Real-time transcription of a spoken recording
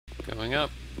Going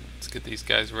up. Let's get these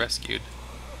guys rescued.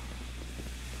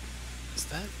 Is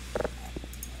that?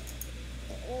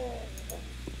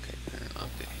 Okay, better not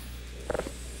be.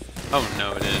 Oh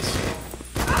no, it is.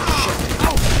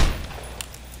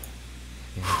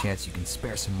 Any chance you can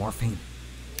spare some morphine?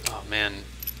 Oh man.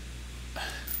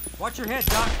 Watch your head,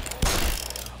 Doc.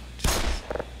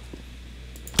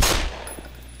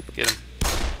 Get him.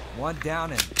 One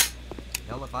down and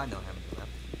hell if I know how many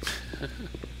left.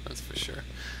 That's for sure.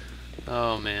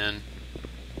 Oh man.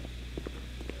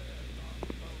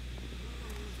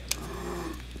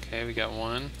 Okay, we got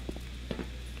one.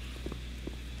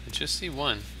 I just see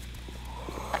one.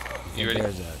 You ready?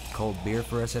 There's a cold beer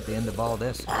for us at the end of all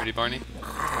this. Ready, Barney? Keep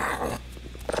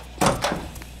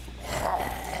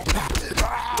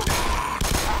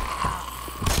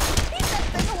that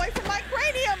thing away from my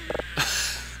cranium!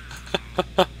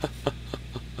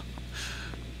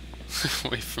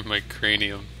 Away from my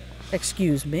cranium.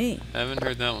 Excuse me. I haven't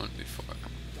heard that one before.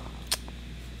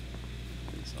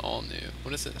 It's all new.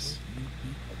 What is this?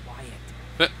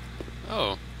 But,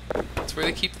 oh, that's where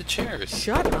they keep the chairs.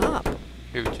 Shut up.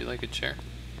 Here, would you like a chair?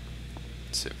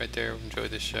 Sit right there, enjoy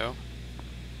this show.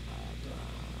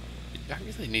 I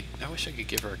really need. I wish I could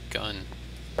give her a gun.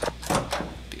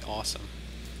 Be awesome.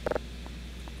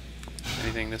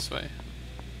 Anything this way?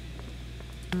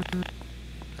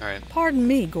 Alright. Pardon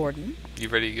me, Gordon. You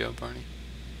ready to go, Barney?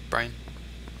 Brian?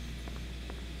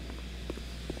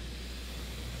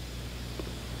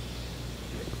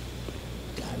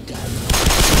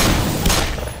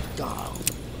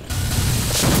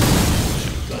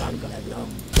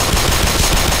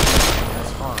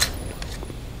 That's hard.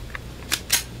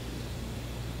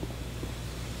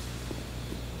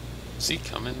 Is he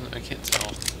coming? I can't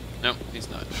tell. Nope, he's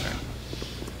not. Alright.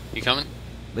 You coming?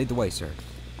 Lead the way, sir.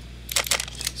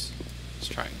 Jeez. He's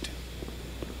trying to.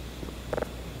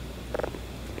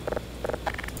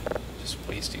 Just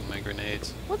wasting my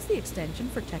grenades. What's the extension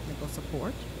for technical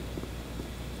support?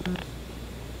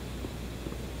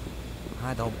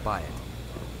 I don't buy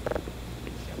it.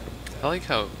 I like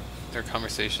how their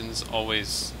conversations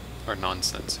always are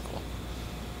nonsensical.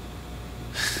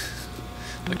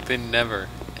 Like, they never,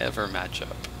 ever match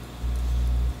up.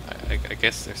 I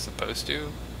guess they're supposed to.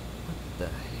 What the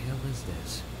hell is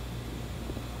this?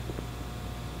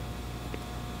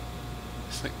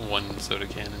 There's like one soda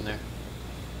can in there.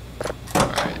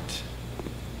 Alright.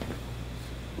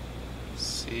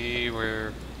 See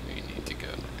where we need to go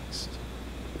next.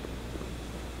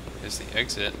 There's the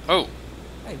exit. Oh!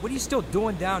 Hey, what are you still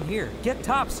doing down here? Get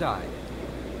topside.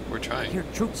 We're trying. Your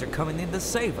troops are coming in to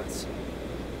save us.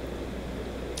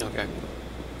 Okay.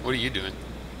 What are you doing?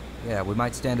 Yeah, we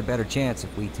might stand a better chance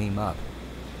if we team up.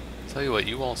 Tell you what,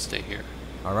 you all stay here.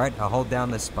 All right, I'll hold down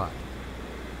this spot.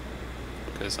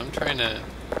 Because I'm trying to...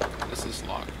 This is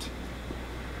locked.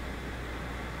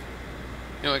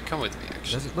 You know what, come with me,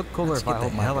 actually. Does it look cooler if I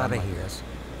hold my gun like this?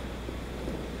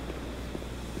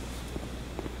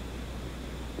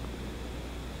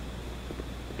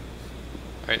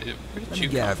 Alright, where did Let you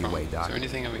me get come out of your from? way, Doc. Is there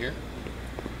anything over here?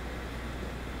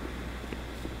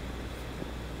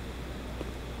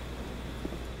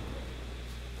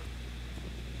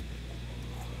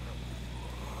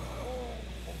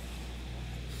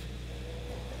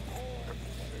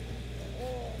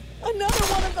 Another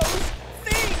one of those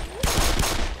things!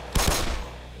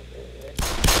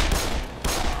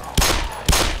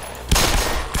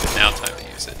 Now time to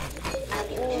use it.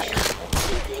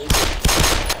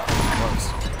 Close.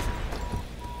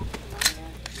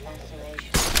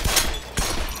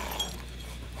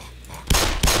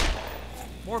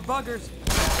 More buggers.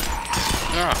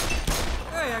 Ah!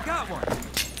 Hey, I got one.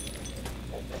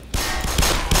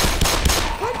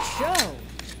 Good show!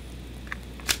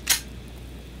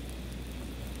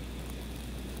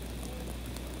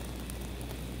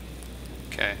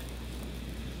 Okay.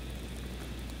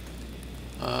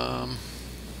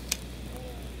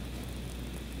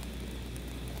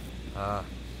 Are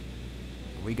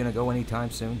we gonna go anytime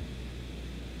soon?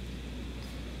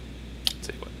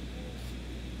 Tell you what.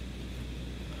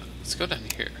 Let's go down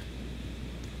here.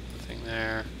 Nothing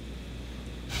there.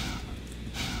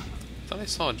 Thought I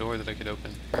saw a door that I could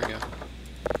open. Here we go.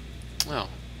 Oh.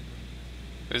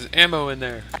 There's ammo in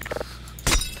there.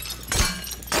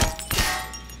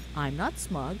 I'm not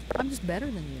smug. I'm just better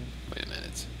than you. Wait a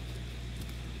minute.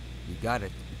 You got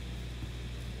it.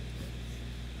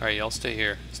 Alright, y'all stay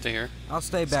here. Stay here. I'll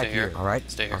stay back Stay here. here. All right.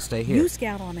 Stay here. I'll stay here. You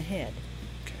scout on ahead.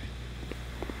 Okay.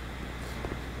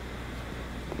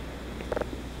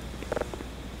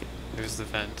 There's the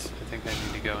vent. I think I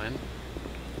need to go in.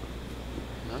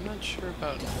 And I'm not sure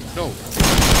about... No!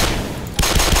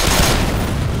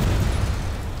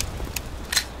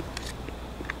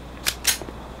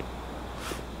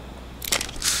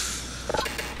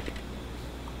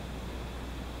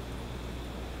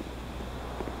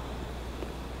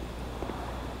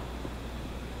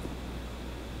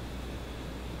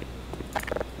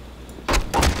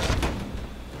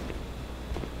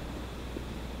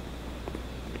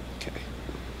 Okay.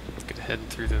 Let's get heading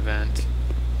through the vent.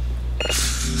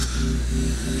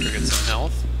 After we get some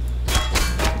health.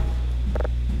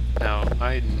 Now,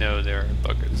 I know there are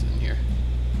buggers in here.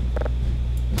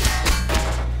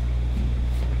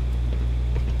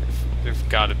 There's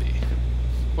gotta be.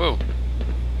 Whoa!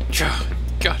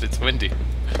 God, it's windy.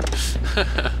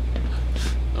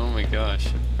 Oh my gosh.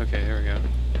 Okay, here we go.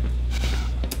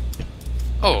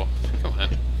 Oh, come on.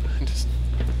 I just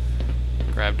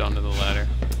grabbed onto the ladder.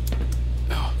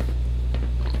 Oh,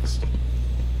 almost.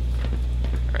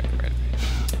 Alright.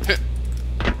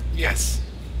 Yes!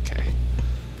 Okay.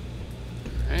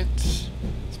 Alright.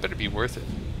 This better be worth it.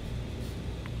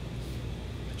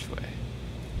 Which way?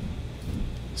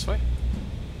 This way?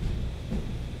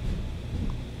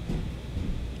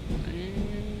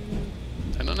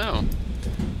 I don't know.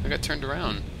 I got turned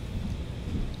around.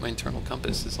 My internal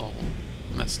compass is all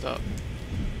messed up.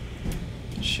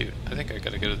 Shoot, I think I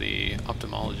gotta go to the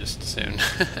ophthalmologist soon.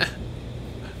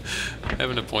 I have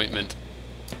an appointment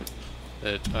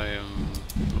that I am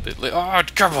a bit late. Oh,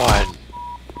 come on!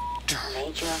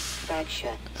 Major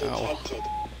fracture detected.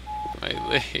 My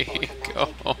leg.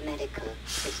 Oh. Medical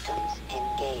systems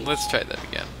engaged. Let's try that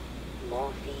again.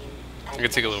 Morphine. I'm gonna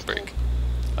take a little break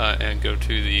and go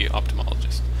to the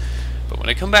ophthalmologist. But when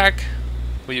I come back,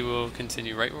 we will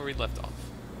continue right where we left off.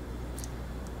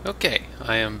 Okay,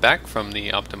 I am back from the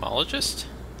ophthalmologist,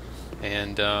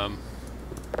 and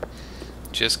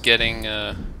just getting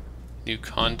new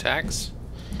contacts,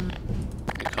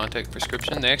 new contact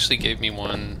prescription. They actually gave me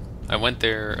one. I went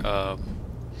there. Have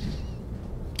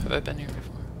I been here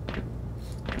before?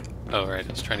 Oh right, I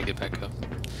was trying to get back up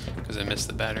because I missed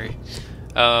the battery.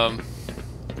 I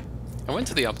went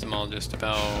to the ophthalmologist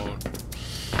about,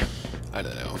 I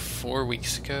don't know, 4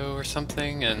 weeks ago or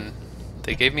something, and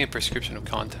they gave me a prescription of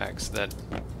contacts that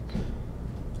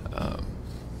I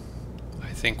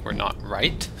think were not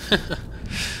right.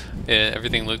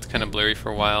 Everything looked kind of blurry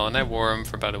for a while, and I wore them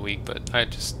for about a week, but I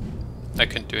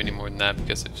couldn't do any more than that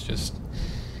because it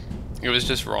was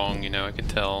just wrong, you know, I could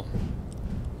tell.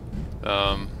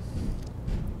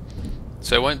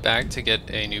 So I went back to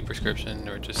get a new prescription,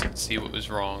 or just see what was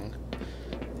wrong,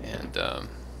 and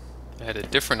I had a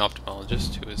different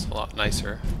ophthalmologist who was a lot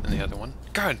nicer than the other one.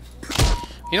 God!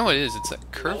 You know what it is? It's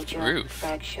that curved Major roof.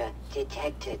 fracture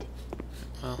detected.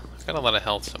 Well, I've got a lot of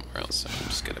health somewhere else, so I'm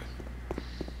just gonna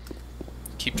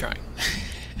keep trying.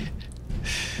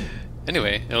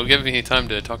 Anyway, it'll give me time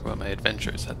to talk about my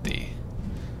adventures at the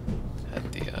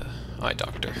eye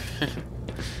doctor.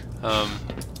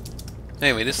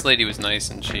 Anyway, this lady was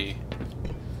nice, and she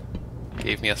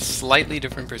gave me a slightly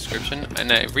different prescription,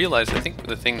 and I realized, I think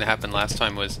the thing that happened last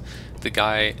time was the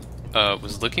guy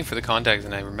was looking for the contacts,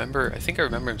 and I think I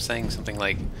remember him saying something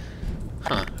like,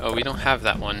 huh, oh, we don't have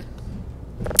that one.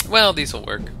 Well, these will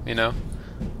work, you know?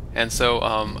 And so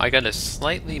I got a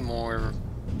slightly more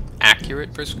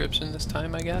accurate prescription this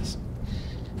time, I guess.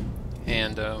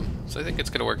 And so I think it's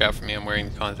going to work out for me. I'm wearing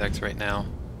the contacts right now.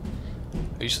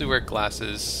 I usually wear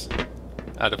glasses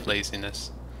out of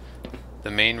laziness.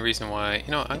 The main reason why...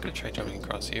 You know, I'm going to try jumping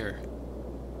across here.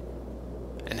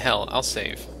 And hell, I'll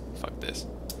save. Fuck this.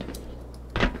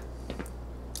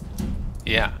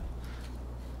 Yeah.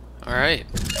 Alright.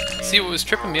 See, what was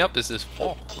tripping me up is this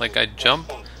wall. Like, I'd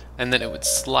jump, and then it would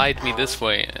slide me this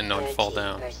way, and I'd fall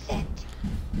down. 13%.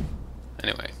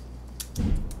 Anyway.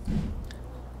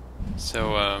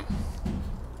 So,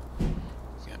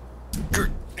 yeah.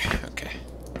 Okay.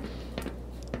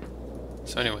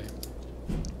 So anyway.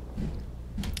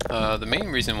 The main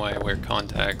reason why I wear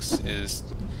contacts is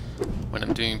when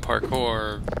I'm doing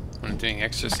parkour, when I'm doing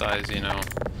exercise, you know,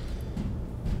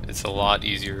 it's a lot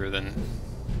easier than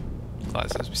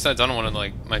glasses. Besides, I don't want to,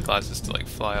 like, my glasses to, like,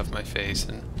 fly off my face,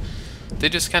 and they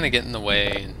just kind of get in the way,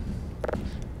 and,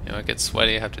 you know, I get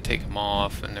sweaty, I have to take them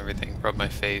off and everything, rub my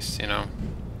face, you know.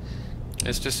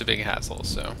 It's just a big hassle,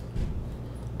 so.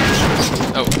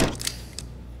 Oh.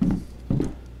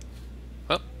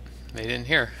 Well, made it in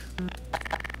here.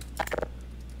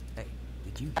 Hey,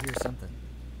 did you hear something?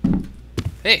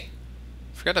 Hey!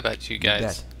 Forgot about you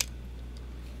guys.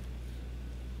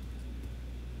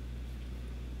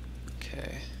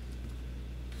 Okay.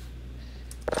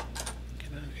 Get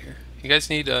out of here. You guys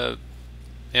need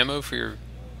ammo for your...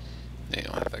 No, you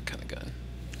don't have that kind of gun.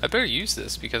 I better use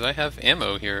this because I have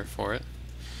ammo here for it.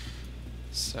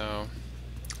 So,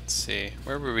 let's see.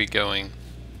 Where were we going?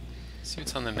 Let's see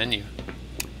what's on the menu.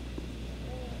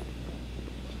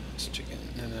 It's chicken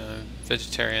and a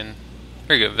vegetarian.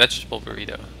 There you go, vegetable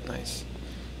burrito. Nice.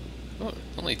 Oh,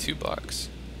 only $2.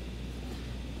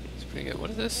 It's Pretty good. What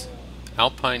is this?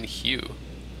 Alpine Hue.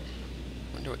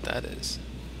 Wonder what that is.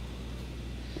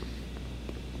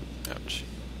 Ouch.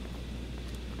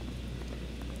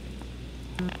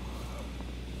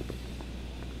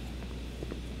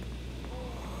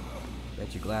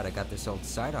 Bet you're glad I got this old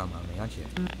sidearm on me, aren't you?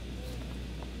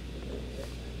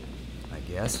 I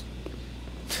guess.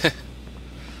 I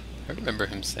remember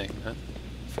him saying that.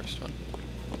 First one.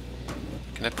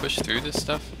 Can I push through this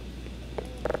stuff?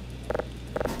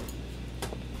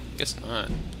 Guess not.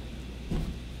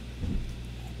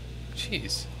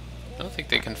 Jeez. I don't think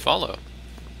they can follow.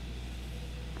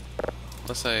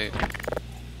 Unless I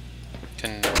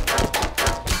can...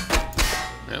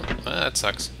 No? That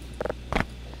sucks.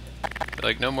 They're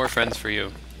like, no more friends for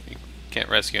you. You can't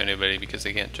rescue anybody because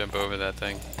they can't jump over that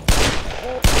thing.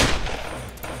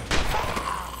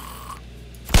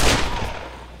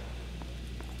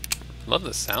 Love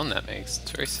the sound that makes. It's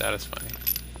very satisfying.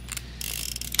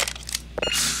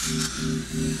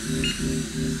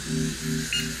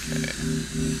 Okay.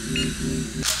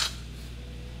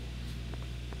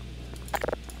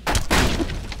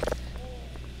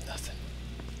 Nothing.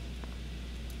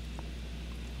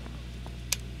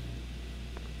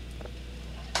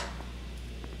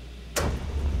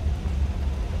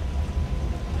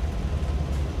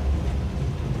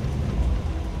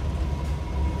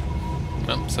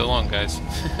 Well, so long, guys.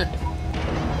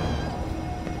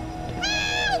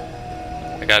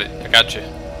 I got it. I got you.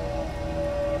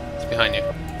 It's behind you.